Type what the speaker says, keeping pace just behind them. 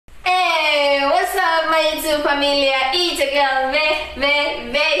YouTube familia, it's a girl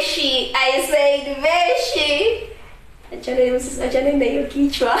Meetveshi. I said Veshi. Achana na hiyo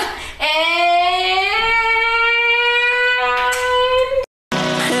kichwa.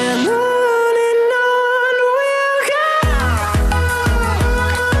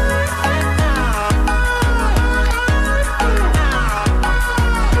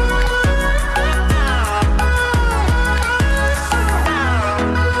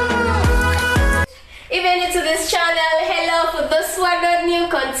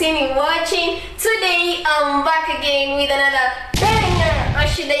 Continue watching. Today I'm back again with another banger, or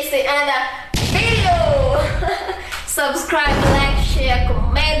should I say another video. Subscribe, like, share,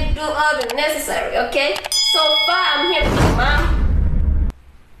 comment, do all the necessary, okay? So far I'm here with my mom.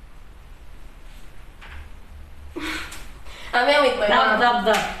 I'm here with my mom.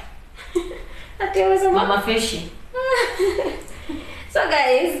 Mama Feshi. So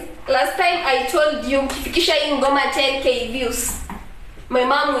guys, last time I told you kifikisha hii ngoma 10k views, my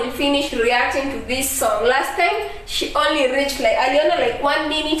mom will finish reacting to this song. Last time she only reached aliona 1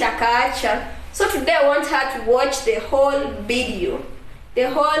 minute akaacha. So today I want her to watch the whole video, the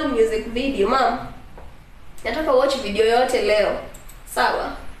whole music video. Mom, nataka watch video yote leo,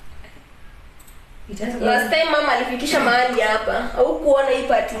 sawa? Last time mama alifikisha mahali hapa, au kuona hii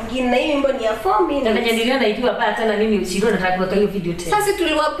part nyingine, na hii wimbo ni ya 4 minutes. Ndio ikiwa pale tena mimi usiro nataka kuweka hiyo video tena. Sasa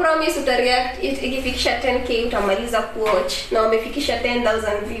tuliwa promise utareact ikifikisha 10k utamaliza kuwatch, na wamefikisha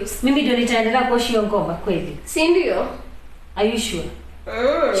 10,000 views. Mimi ndio nitaendelea kuwatch hiyo ngoma kweli. Si ndio? Are you sure?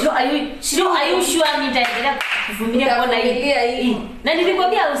 Are you sure nitaendelea kuvumilia kuona hii? Na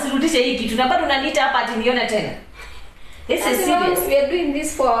nilikwambia usirudishe hii kitu, na bado unaniita hapa ati nione tena. This is serious. We are doing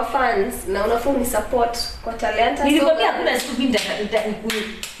this for our fans. Na unafaa ni support kwa talent. Nilikwambia hakuna siku mimi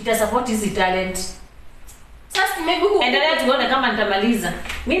nita support hizi talent. Sasa maybe endelea tuone kama nitamaliza.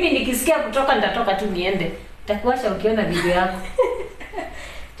 Mimi nikisikia kutoka nitatoka tu niende. Nitakuacha ukiona video yako.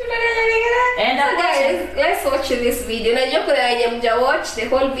 Guys, let's watch this video. Najua kuna wenye mja watch the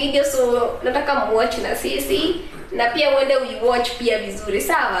whole video, so nataka muwatch na sisi. Na pia uende uiwatch pia vizuri,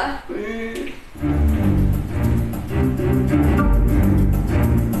 sawa?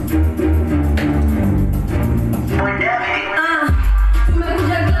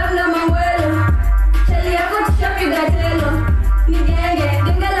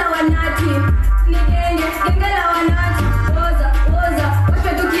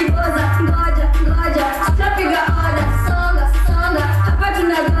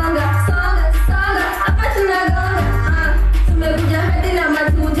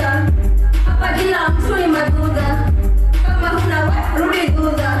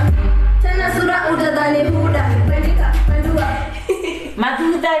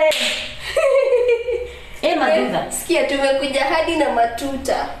 Sikia, tumekuja hadi na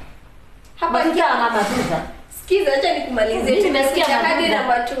matuta. Hapa ni kama matuta. Sikiza, acha nikumalizie. Tumesikia hadi na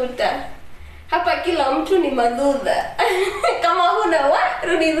matuta. Hapa kila mtu ni madhudha. Kama huna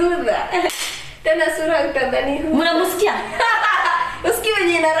rudi dhudha. Tena sura utadhani huna. Mnamsikia? Usikie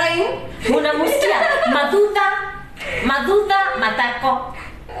wenye ina rhyme. Mnamsikia? Madhudha matako.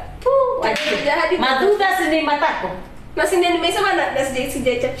 Tumekuja hadi madhudha si matako. Na si nimesema na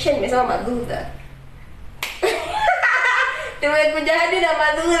sijaichakisha, nimesema madhudha. Tumekuja hadi na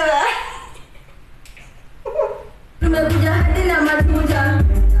madhudha. Tumekuja hadi na madhudha.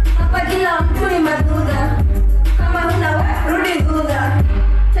 Hapa kila mtu ni madhudha. Kama huna rudi dhudha.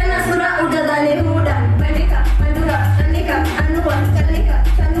 Tena sura utadhani huda. Bandika, bandua, tandika, anua, tandika,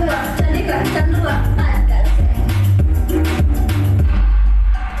 tandua, tandika, tandua.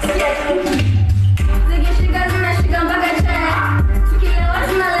 Zikishika zinashika mpaka chini. Tukilewa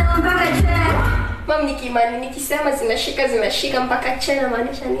tunalewa mpaka chini. Mom, nikisema zinashika mpaka chini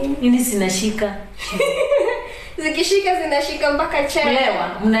maanisha nini? Nini zinashika? Zikishika zinashika mpaka chini.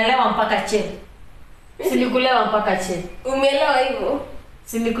 Mnalewa mpaka chini. Silikulewa mpaka chini. Umeelewa hivyo?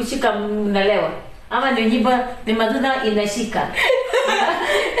 Silikushika mnalewa. Ama ndio nyimbo ni madhudha inashika.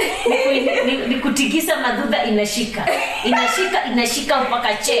 Ni kutikisa madhudha inashika. Inashika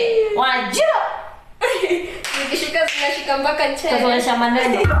mpaka chini. Wajua. Zikishika zinashika mpaka chini. Tunaonyesha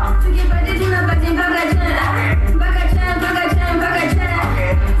maneno. Tukipati tunapati mpaka chini. Mpaka chini, mpaka chini, mpaka chini.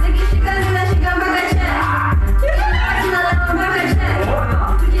 Zikishika zinashika mpaka chini. Tunalewa mpaka chini.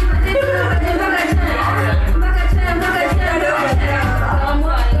 Tukipati tunapati mpaka chini. Mpaka chini, mpaka chini.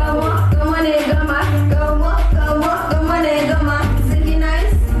 Goma ne goma. Ziki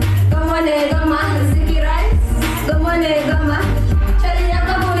nice. Goma ne goma. Ziki rice. Goma ne goma. Chali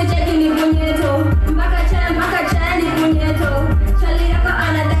yako kuni cheki ni punyeto. Mpaka chini ni punyeto. Chali yako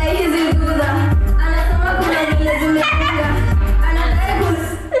anadai hizi dudha. Anasema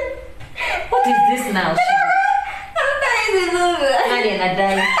now. Hizi ndugu. Nani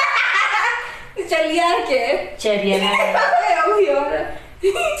anadai? Chali yake. Chali yake. Huyo.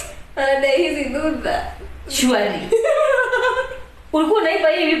 Anadai hizi ndugu. Surely. Ulikuwa unaiba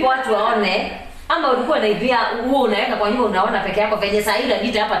hii wimbo watu waone ama ulikuwa unaibia huo unaweka kwa nyumba unaona peke yako venye saa hii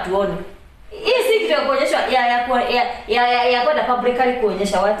ndio hapa tuone. Hii si kitu ya kuonyesha ya kwenda publicly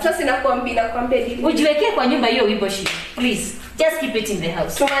kuonyesha watu. Sasa nakwambia nini? Ujiwekee kwa nyumba hiyo wimbo shit. Please, just keep it in the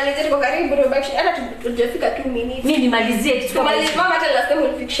house. Tumalizie tuko karibu ndio baki hata tujafika 2 minutes. Mimi nimalizie kitu kama hicho. Mama hata last time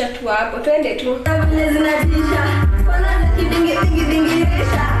ulifikisha tu hapo. Twende tu. Vile zinatisha. Wanaanza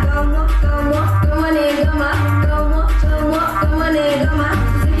kidingirisha. Kama ni goma. Kama ni goma.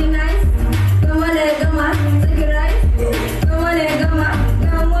 Ziki nice. Kama ni goma. Ziki right. Kama ni goma.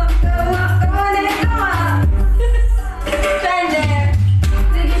 Kama ni goma. Twende.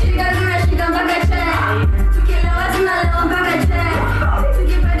 Zikishika zinashika mpaka chini. Tukilewa tunalewa mpaka chini.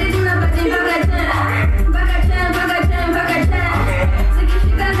 Tukipati tunapati mpaka chini. Mpaka chini.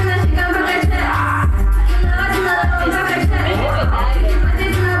 Zikishika zinashika mpaka chini. Tukilewa tunalewa mpaka chini. Tukipati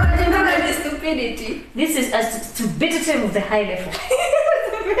tunapati mpaka chini. Stupidity. This is a stupidity of the high level.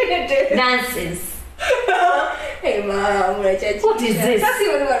 Nonsense. Hey mama, unachachi. What is this?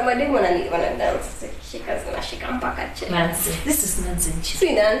 Sasa mademo wana dance. Zinashika mpaka chini. Nonsense. This is nonsense. Si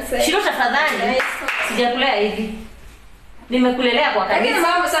nonsense. Shiro tafadhali. Sijakulea hivi. Nimekulelea kwa kanisa. Lakini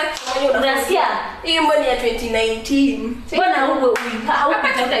mama sasa unasikia hiyo mboni ya 2019. Bwana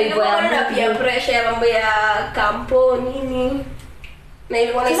haukutafuta hivyo ya mbona pia pressure ya mambo ya kampuni nini? Na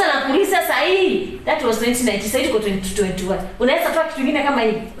ilikuwa sasa nakuuliza sasa hii that was 1990 sasa iko 2021. Unaweza toa kitu kingine kama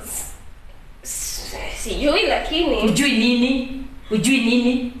hivi? Sijui lakini Ujui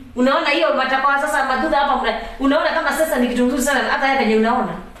nini? Unaona hiyo matakwa sasa madudha hapa unaona kama sasa ni kitu nzuri sana hata yeye penye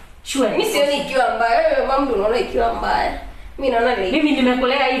unaona. Sure. Mimi sioni ikiwa mbaya. Wewe mama ndio unaona ikiwa mbaya. Mimi naona ni. Mimi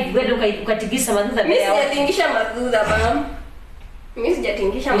nimekulea hivi wewe ukatikisa madudha mbele yao. Mimi sijatingisha madudha mama. Mimi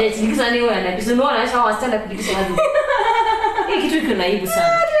sijatingisha. Unatingisha nini wewe anabisa unaona acha wastanda kutikisa madudha. Hii kitu iko naibu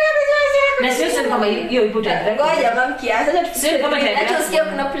sana. Na sio kama hiyo ipo tayari. Ngoja mama kiasi. Sio kama tayari. Hata usikie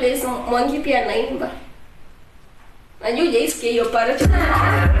kuna place Mwangi pia anaimba. Najua hujaisikia hiyo part.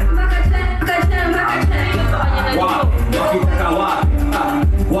 Wakitaka wapi?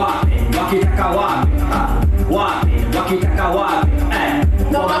 Wakitaka wapi? Wakitaka wapi?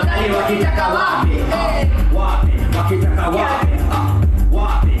 Ngoma kali wakitaka wapi? Wakitaka wapi?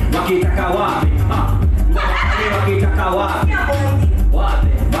 Wakitaka wapi? Wakitaka wapi?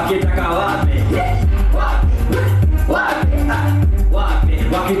 Wakitaka wapi?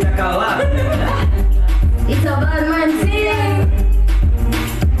 Wakitaka wapi? It's a bad man thing.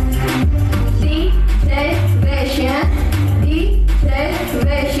 DJ version.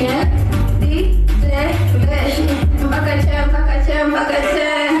 Mpaka cha.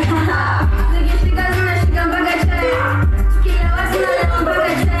 Zikishika zinashika mpaka cha. Tukilewa tunalewa mpaka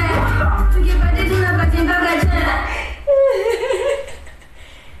cha. Tukipati tunapati mpaka cha.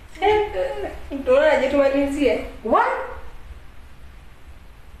 Tunaje tumalizie? What?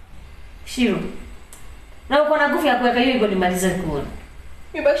 Shiro. Na uko na nguvu ya kuweka hiyo nimalize kuona.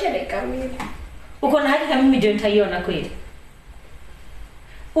 Mibakisha dakika mbili. Uko na hakika mimi ndio nitaiona kweli?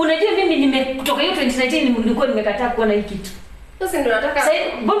 Unajua mimi nimetoka hiyo 2019 nilikuwa nimekataa kuona hii kitu. Sasa ndio nataka. Sasa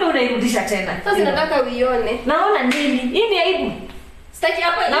mbona unairudisha tena? Sasa nataka uione. Naona nini? Hii ni aibu. Sitaki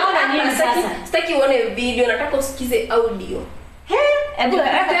hapa. Naona nini sasa? Sitaki uone video, nataka usikize audio. Hebu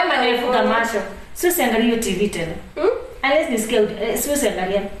hata kama nimefuta macho. Sio siangalie hiyo TV tena. Unless nisikie sio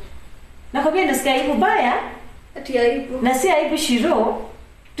siangalia. Nakwambia nasikia aibu baya. Ati aibu. Na si aibu Shiro.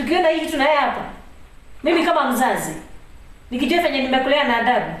 Tukiona hii kitu na yeye hapa. Mimi kama mzazi nikijua fanya nimekulea na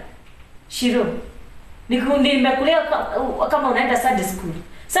adabu. Shiro. Nimekulea kama unaenda Sunday school.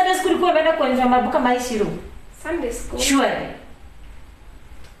 Sunday school kwa umeenda kuanza mambo kama hii Shiro. Sunday school. Sure.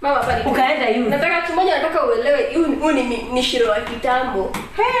 Mama pale. Ukaenda yule. Nataka kimoja nataka uelewe huu ni Shiro wa kitambo.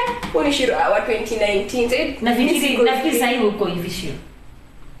 Huu ni Shiro wa 2019. Nafikiri sasa hivi uko hivi Shiro.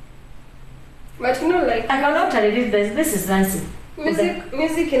 But you know like I cannot believe this is dancing.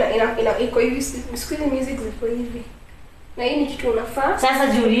 Music iko hivi siku hizi music ziko hivi. Na hii ni kitu unafaa. Sasa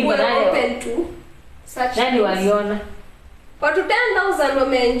Julie nayo open to such. Nani waliona? Watu 10,000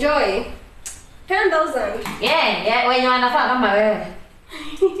 wameenjoy. 10,000. Yeah, wenye wanafaa kama wewe.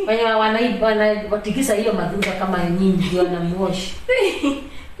 Wenye wanatikisa hiyo madhudha kama nyingi wanamuoshi.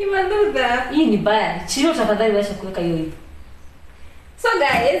 Ni madhudha. Hii ni baya. Chiro tafadhali wacha kuweka hiyo hivi. So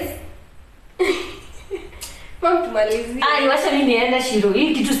guys, mama tumalizie. Wacha mimi niende Shiro.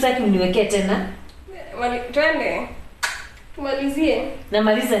 Hii kitu sitaki uniwekee tena. Twende. Tumalizie.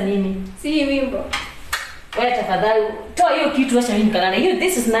 Namaliza nini? Si hii wimbo. Wewe tafadhali toa hiyo kitu acha mimi nikalala. Hiyo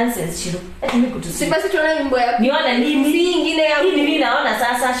this is nonsense Shiro. Ati mimi kutusi. Si basi tuone wimbo ya. Niona nini? Si nyingine ya. Hii mimi naona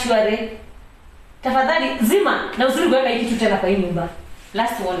sasa shwari. Tafadhali zima na usiri kuweka hiki kitu tena kwa hii nyumba.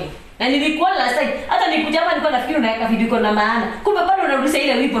 Last warning. Na nilikuwa last time hata nikuja hapa nilikuwa nafikiri unaweka video iko na maana. Kumbe bado unarudisha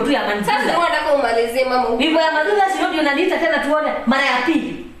ile wimbo tu ya Manzila. Sasa unataka umalizie mama. Wimbo ya Manzila Shiro ndio unaniita tena tuone mara ya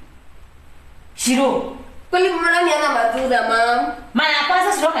pili. Shiro. Kwani mwanani ana madhudha mama? Mara ya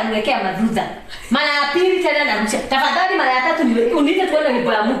kwanza Shiro kaniwekea madhudha. Mara ya pili tena narusha. Tafadhali mara ya tatu uniite tuone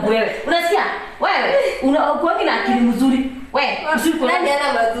wimbo ya Mungu wewe. Unasikia? Wewe unakuwa na akili mzuri. Wewe usiku nani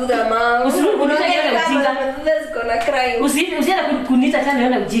ana madhudha mama? Usiku kunita yale ujinga. Madhudha ziko na crime. Usiende kunita tena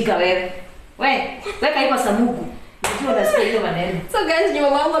yale ujinga wewe. Wewe weka hiyo samugu. Unajua unasikia hiyo maneno. So guys, nyuma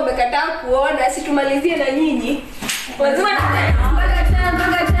wangu amekataa kuona, situmalizie na nyinyi. Lazima mpaka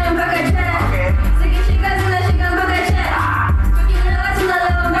cha. Sikishika zinashika mpaka cha. Tukilewa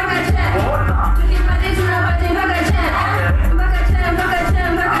tunalewa mpaka cha. Tukipata tunapata mpaka cha. Mpaka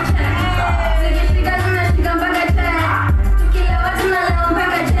cha. Sikishika zinashika mpaka cha. Tukilewa tunalewa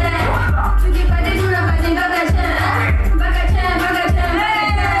mpaka cha. Tukipata tunapata mpaka cha. Mpaka cha.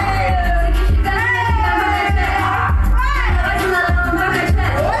 Sikishika zinashika mpaka cha. Tunalewa mpaka cha.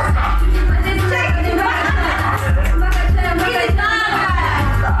 Tukipata tunapata mpaka cha.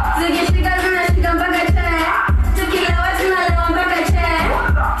 Zikishika zinashika mpaka cha. Tukilewa tunalewa mpaka cha.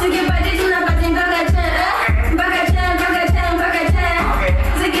 Tukipata tunapata mpaka cha. Mpaka cha.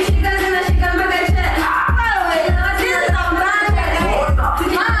 Zikishika zinashika mpaka cha. Tukilewa tunalewa mpaka cha.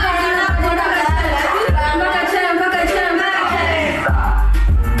 Tukipata tunapata mpaka cha.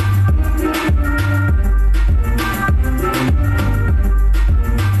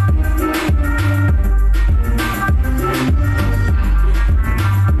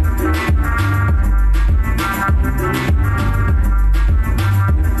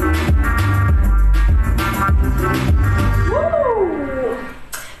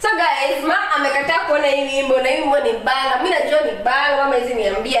 So guys, mama amekataa kuona hii wimbo na hii wimbo ni banga. Mimi najua ni banga, mama hizi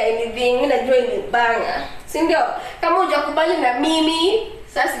niambia anything. Mimi najua ni banga. Si ndio? Kama hujakubali na mimi,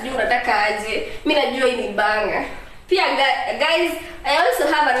 sasa sijui unataka aje. Mimi najua hii ni banga. Pia guys, I also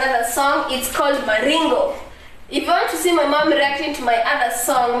have another song. It's called Maringo. If you want to see my mom reacting to my other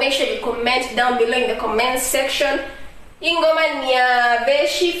song, make sure you comment down below in the comment section. Hii ngoma ni ya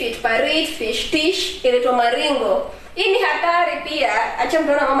Veshi, Fit Parit, Fish Tish, inaitwa Maringo. Hii ni hatari pia, acha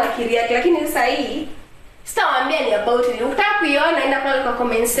mtaona mama kiriaki, lakini sasa hii sitawaambia ni about it. Ukitaka kuiona enda pale kwa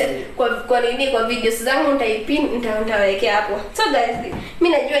comments kwa videos zangu nitawekea hapo. So guys,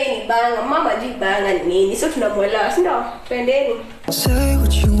 mimi najua hii ni banga, mama hajui banga ni nini. So tunamuelewa, si ndio? Twendeni. Say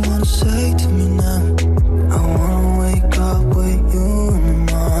what you